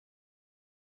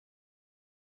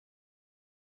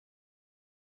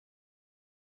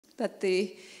but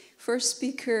the first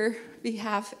speaker we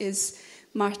have is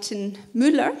Martin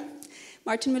Mueller.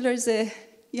 Martin Mueller is a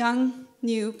young,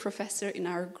 new professor in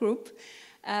our group,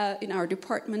 in our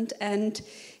department, and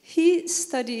he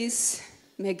studies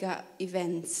mega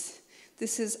events.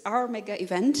 This is our mega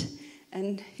event,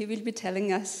 and he will be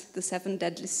telling us the 7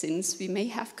 deadly sins we may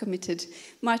have committed.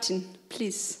 Martin,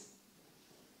 please.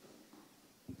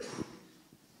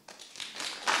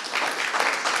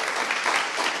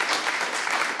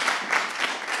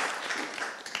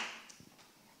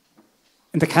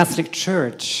 In the Catholic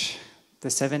Church, the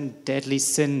 7 deadly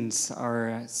sins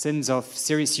are sins of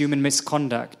serious human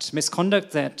misconduct.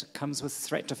 Misconduct that comes with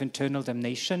threat of eternal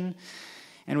damnation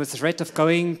and with threat of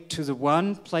going to the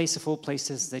one place of all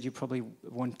places that you probably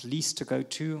want least to go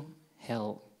to,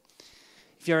 hell.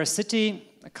 If you're a city,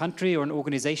 a country, or an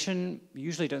organization, you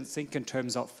usually don't think in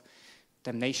terms of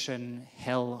damnation,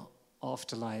 hell,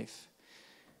 afterlife.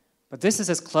 But this is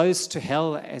as close to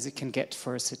hell as it can get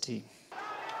for a city.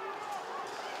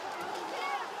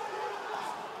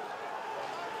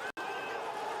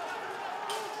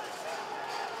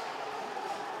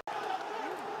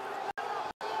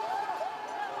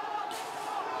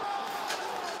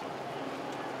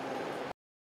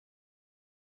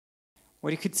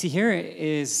 What you could see here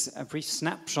is a brief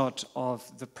snapshot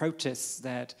of the protests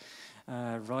that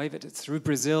arrived through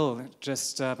Brazil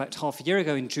just about half a year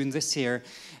ago in June this year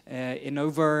in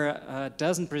over a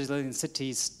dozen Brazilian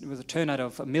cities with a turnout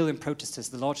of 1 million protesters,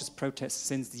 the largest protest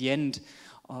since the end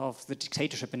of the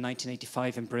dictatorship in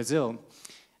 1985 in Brazil.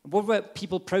 What were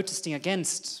people protesting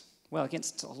against? Well,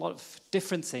 against a lot of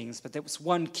different things, but there was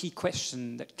one key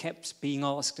question that kept being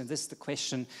asked, and this is the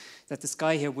question that this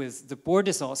guy here with the board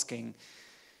is asking.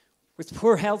 With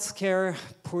poor healthcare,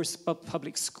 poor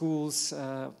public schools,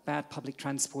 bad public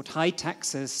transport, high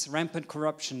taxes, rampant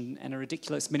corruption, and a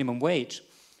ridiculous minimum wage,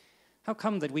 how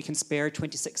come that we can spare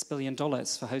 $26 billion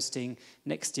for hosting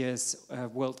next year's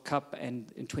World Cup and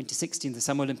in 2016 the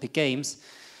Summer Olympic Games,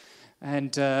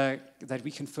 and that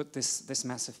we can foot this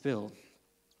massive bill?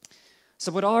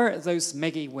 So what are those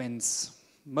mega events?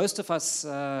 Most of us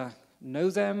know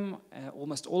them,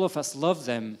 almost all of us love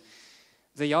them.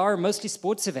 They are mostly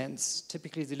sports events,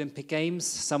 typically the Olympic Games,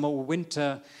 summer or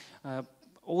winter,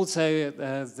 also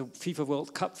the FIFA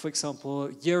World Cup, for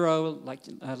example, Euro, like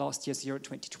last year's Euro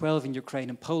 2012 in Ukraine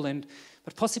and Poland,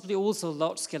 but possibly also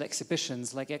large-scale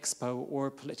exhibitions like Expo or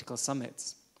political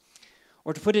summits.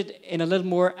 Or to put it in a little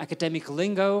more academic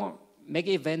lingo,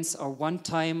 mega events are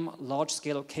one-time,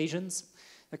 large-scale occasions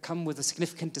that come with a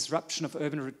significant disruption of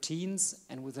urban routines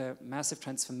and with a massive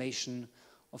transformation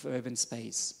of urban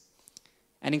space.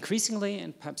 And increasingly,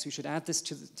 and perhaps we should add this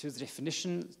to the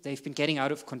definition, they've been getting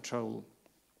out of control.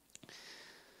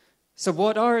 So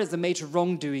what are the major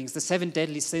wrongdoings, the 7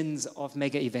 deadly sins of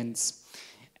mega events?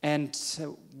 And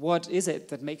what is it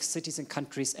that makes cities and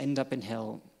countries end up in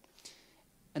hell?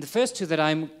 And the first 2 that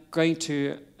I'm going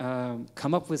to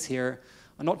come up with here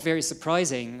are not very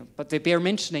surprising, but they bear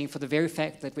mentioning for the very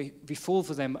fact that we fall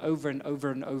for them over and over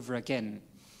and over again.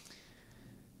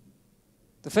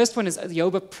 The first one is the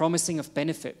over-promising of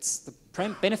benefits. The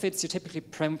benefits you typically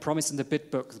promise in the bid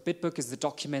book. The bid book is the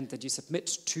document that you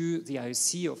submit to the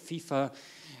IOC or FIFA,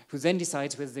 who then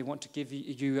decides whether they want to give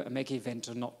you a mega event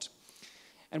or not.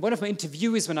 And one of my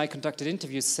interviewees, when I conducted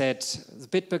interviews, said the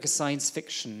bid book is science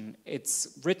fiction.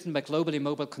 It's written by globally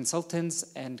mobile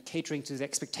consultants and catering to the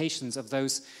expectations of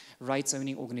those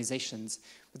rights-owning organizations.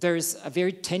 But there is a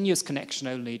very tenuous connection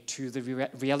only to the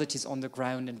realities on the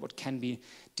ground and what can be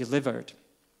delivered.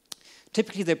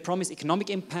 Typically, they promise economic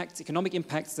impacts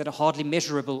that are hardly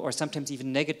measurable or sometimes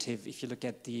even negative if you look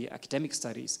at the academic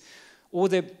studies. Or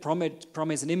they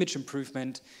promise an image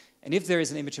improvement, and if there is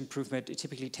an image improvement, it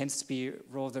typically tends to be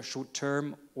rather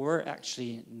short-term or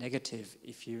actually negative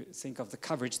if you think of the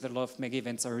coverage that a lot of mega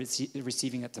events are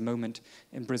receiving at the moment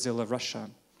in Brazil or Russia.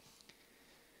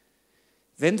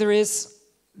 Then there is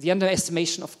the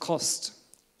underestimation of cost.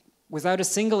 Without a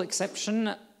single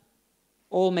exception,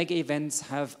 all mega events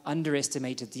have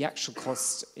underestimated the actual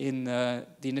cost in the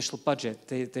initial budget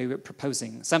they were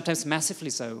proposing, sometimes massively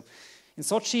so. In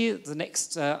Sochi, the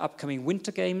next upcoming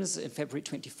Winter Games in February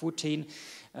 2014,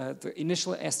 the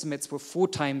initial estimates were 4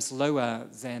 times lower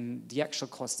than the actual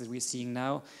costs that we're seeing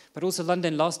now. But also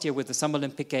London last year with the Summer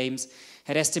Olympic Games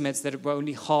had estimates that were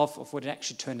only half of what it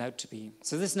actually turned out to be.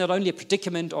 So this is not only a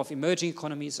predicament of emerging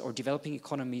economies or developing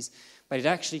economies, but it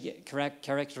actually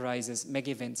characterizes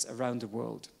mega events around the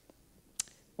world.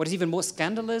 What is even more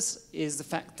scandalous is the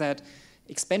fact that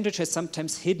expenditure is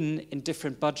sometimes hidden in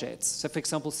different budgets. So for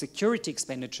example, security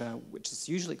expenditure, which is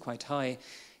usually quite high,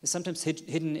 is sometimes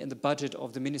hidden in the budget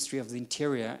of the Ministry of the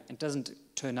Interior and doesn't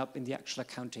turn up in the actual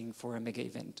accounting for a mega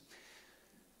event.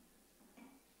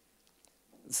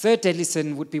 The third deadly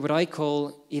sin would be what I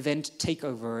call event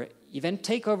takeover. Event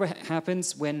takeover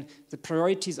happens when the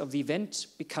priorities of the event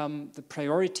become the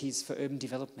priorities for urban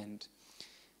development.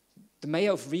 The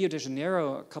mayor of Rio de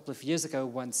Janeiro a couple of years ago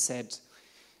once said,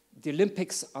 "The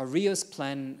Olympics are Rio's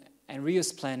plan, and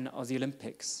Rio's plan are the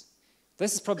Olympics."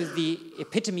 This is probably the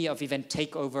epitome of event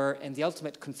takeover and the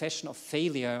ultimate confession of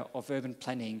failure of urban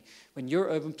planning, when your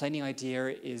urban planning idea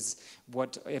is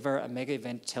whatever a mega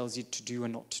event tells you to do or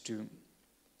not to do.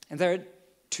 And there are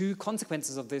two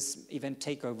consequences of this event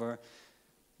takeover.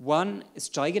 One is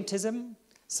gigantism,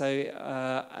 so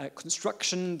a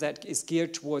construction that is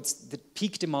geared towards the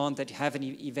peak demand that you have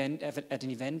at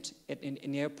an event,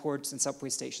 in airports and subway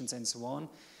stations and so on.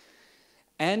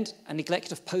 And a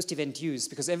neglect of post-event use,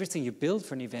 because everything you build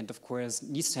for an event, of course,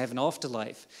 needs to have an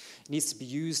afterlife. It needs to be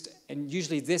used, and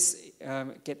usually this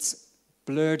gets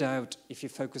blurred out if you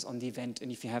focus on the event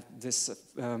and if you have this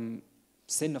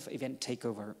sin of event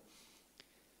takeover.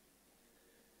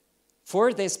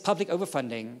 Four, there's public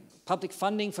overfunding. Public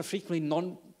funding for frequently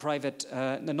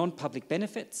non-public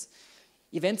benefits.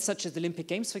 Events such as the Olympic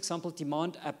Games, for example,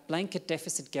 demand a blanket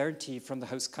deficit guarantee from the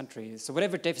host country. So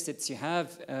whatever deficits you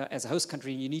have as a host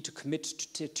country, you need to commit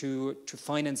to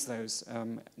finance those,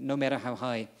 no matter how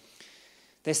high.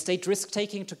 There's state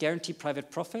risk-taking to guarantee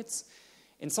private profits.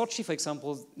 In Sochi, for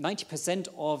example, 90%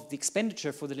 of the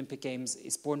expenditure for the Olympic Games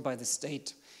is borne by the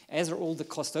state, as are all the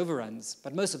cost overruns.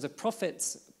 But most of the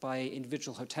profits by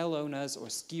individual hotel owners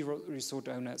or ski resort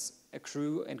owners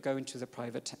accrue and go into the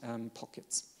private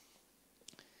pockets.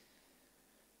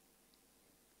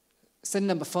 Sin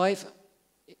number 5,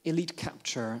 elite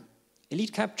capture.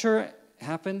 Elite capture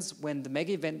happens when the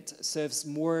mega event serves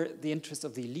more the interests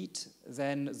of the elite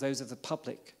than those of the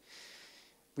public.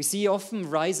 We see often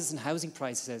rises in housing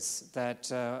prices that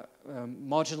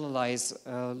marginalize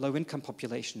low-income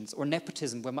populations, or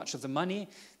nepotism, where much of the money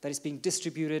that is being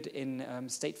distributed in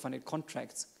state-funded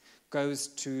contracts goes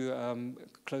to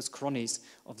close cronies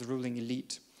of the ruling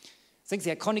elite. I think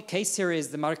the iconic case here is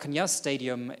the Maracanã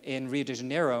Stadium in Rio de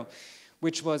Janeiro,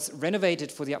 which was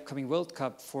renovated for the upcoming World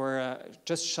Cup for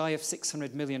just shy of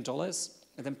 $600 million,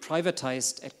 and then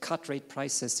privatized at cut-rate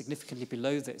prices significantly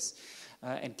below this,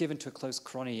 and given to a close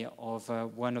crony of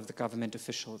one of the government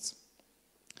officials.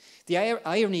 The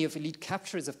irony of elite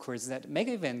capture is, of course, that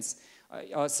mega events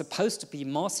are supposed to be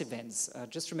mass events.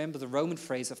 Just remember the Roman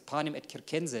phrase of panem et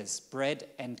circenses, bread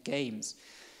and games.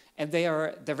 And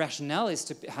the rationale is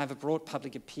to have a broad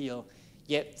public appeal,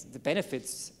 yet the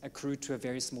benefits accrue to a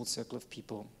very small circle of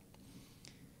people.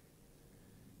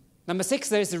 Number 6,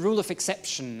 there is the rule of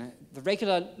exception. The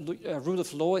regular rule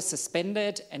of law is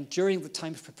suspended, and during the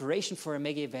time of preparation for a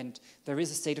mega event, there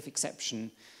is a state of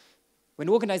exception. When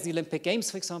organizing the Olympic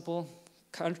Games, for example,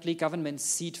 currently governments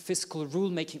cede fiscal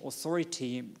rule-making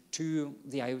authority to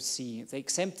the IOC. They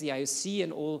exempt the IOC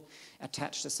and all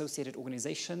attached associated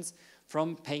organizations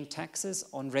from paying taxes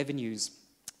on revenues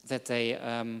that they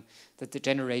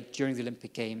generate during the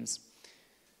Olympic Games.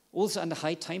 Also under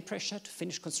high time pressure to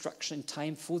finish construction in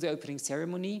time for the opening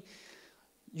ceremony,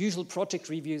 usual project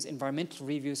reviews, environmental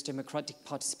reviews, democratic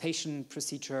participation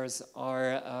procedures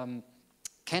are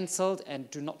cancelled and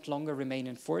do not longer remain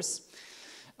in force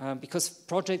because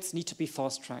projects need to be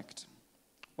fast-tracked.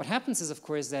 What happens is, of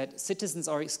course, that citizens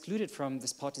are excluded from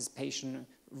this participation.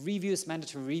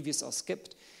 Mandatory reviews are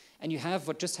skipped, and you have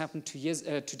what just happened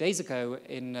 2 days ago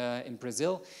in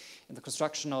Brazil, in the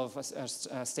construction of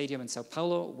a stadium in Sao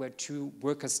Paulo, where 2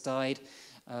 workers died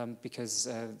because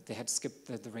they had skipped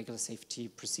the regular safety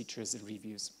procedures and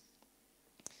reviews.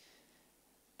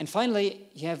 And finally,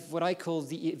 you have what I call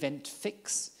the event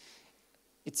fix.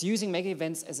 It's using mega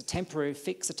events as a temporary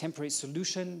fix, a temporary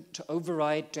solution to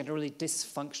override generally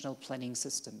dysfunctional planning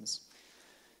systems.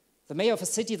 The mayor of a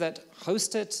city that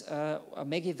hosted a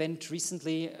mega event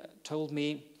recently told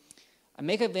me, a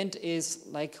mega event is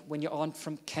like when your aunt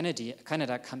from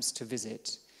Canada comes to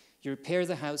visit. You repair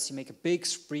the house, you make a big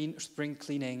spring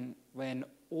cleaning, when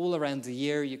all around the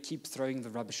year you keep throwing the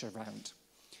rubbish around.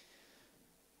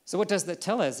 So what does that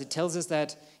tell us? It tells us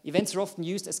that events are often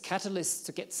used as catalysts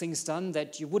to get things done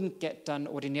that you wouldn't get done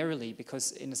ordinarily,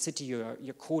 because in a city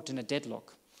you're caught in a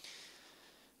deadlock.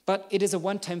 But it is a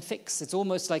one-time fix. It's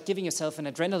almost like giving yourself an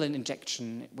adrenaline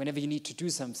injection whenever you need to do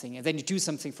something, and then you do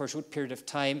something for a short period of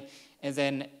time, and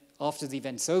then after the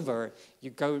event's over, you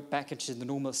go back into the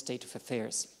normal state of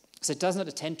affairs. So it does not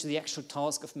attend to the actual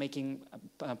task of making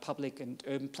public and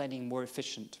urban planning more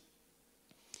efficient.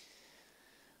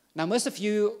 Now, most of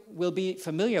you will be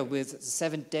familiar with the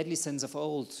 7 deadly sins of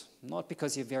old, not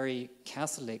because you're very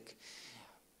Catholic,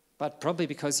 but probably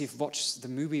because you've watched the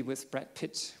movie with Brad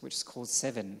Pitt, which is called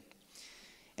Seven.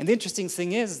 And the interesting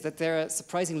thing is that there are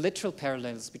surprising literal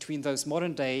parallels between those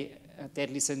modern-day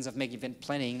deadly sins of mega event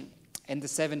planning and the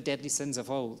 7 deadly sins of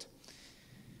old.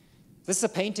 This is a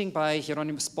painting by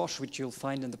Hieronymus Bosch, which you'll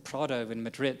find in the Prado in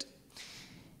Madrid.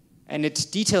 And it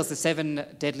details the 7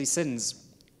 deadly sins.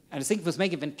 And I think with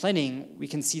mega event planning, we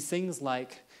can see things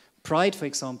like pride, for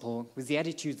example, with the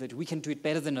attitude that we can do it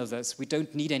better than others, we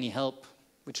don't need any help,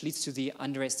 which leads to the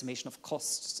underestimation of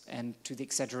costs and to the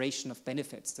exaggeration of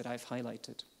benefits that I've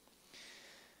highlighted.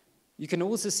 You can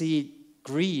also see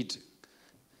greed.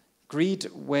 Greed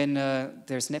when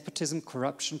there's nepotism,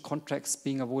 corruption, contracts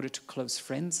being awarded to close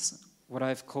friends, what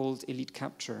I've called elite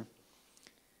capture.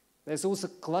 There's also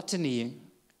gluttony,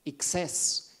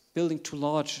 excess, building too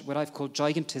large, what I've called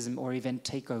gigantism or event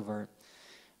takeover.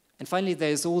 And finally,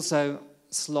 there's also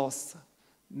sloth,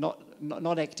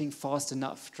 not acting fast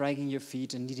enough, dragging your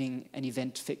feet and needing an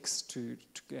event fix to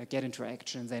get into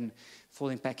action and then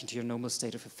falling back into your normal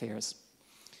state of affairs.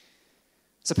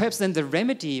 So perhaps then the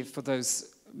remedy for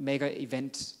those mega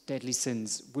event deadly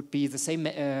sins would be the same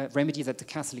remedy that the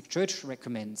Catholic Church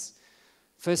recommends.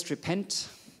 First repent,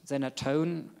 then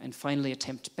atone, and finally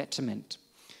attempt betterment.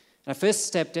 Our first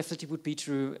step definitely would be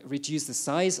to reduce the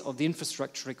size of the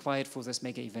infrastructure required for those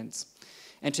mega events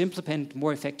and to implement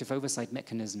more effective oversight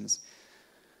mechanisms.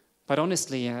 But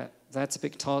honestly, that's a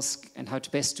big task, and how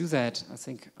to best do that, I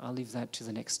think I'll leave that to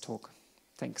the next talk.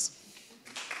 Thanks.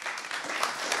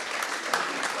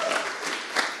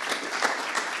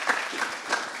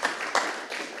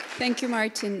 Thank you,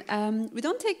 Martin. We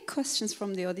don't take questions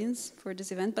from the audience for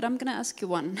this event, but I'm going to ask you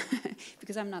one,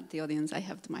 because I'm not the audience, I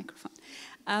have the microphone.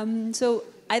 So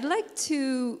I'd like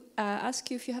to ask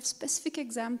you if you have specific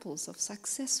examples of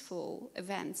successful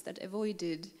events that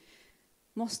avoided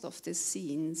most of these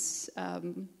sins,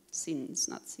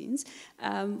 not scenes.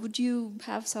 Would you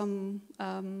have some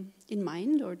in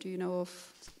mind, or do you know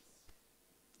of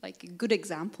like a good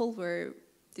example where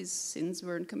these sins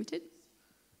weren't committed?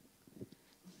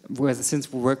 Where the sins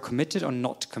were committed or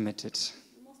not committed?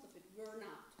 Most of it were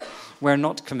not. Were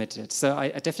not committed. So I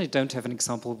definitely don't have an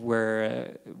example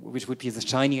where, which would be the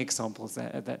shining example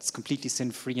that's completely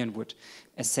sin-free and would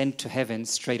ascend to heaven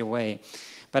straight away.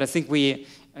 But I think we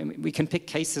can pick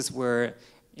cases where,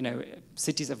 you know,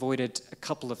 cities avoided a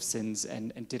couple of sins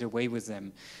and did away with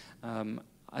them.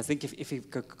 I think if we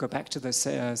go back to those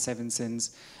 7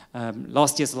 sins,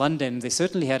 last year's London, they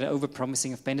certainly had an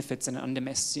over-promising of benefits and an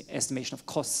underestimation of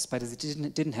costs, but they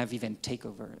didn't have event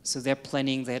takeover. So their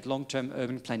planning, they had long-term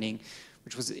urban planning,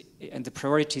 which was, and the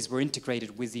priorities were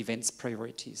integrated with the event's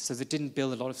priorities. So they didn't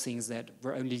build a lot of things that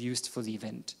were only used for the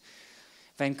event.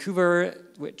 Vancouver,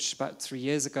 which about 3.5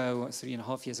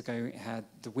 years ago, had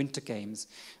the Winter Games,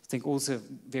 I think also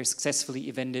very successfully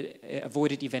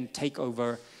avoided event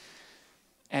takeover,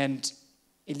 and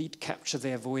elite capture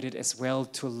they avoided as well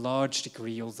to a large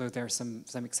degree, although there are some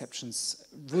exceptions.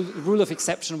 Rule of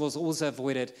exception was also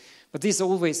avoided, but these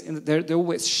always, they're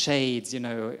always shades, you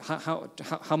know.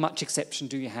 How much exception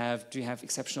do you have? Do you have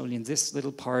exception only in this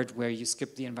little part where you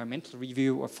skip the environmental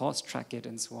review or fast track it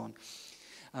and so on?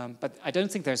 But I don't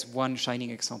think there's one shining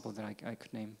example that I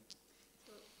could name.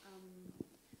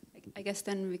 I guess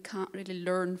then we can't really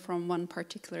learn from one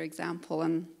particular example,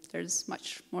 and there's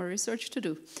much more research to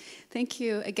do. Thank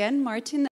you again, Martin.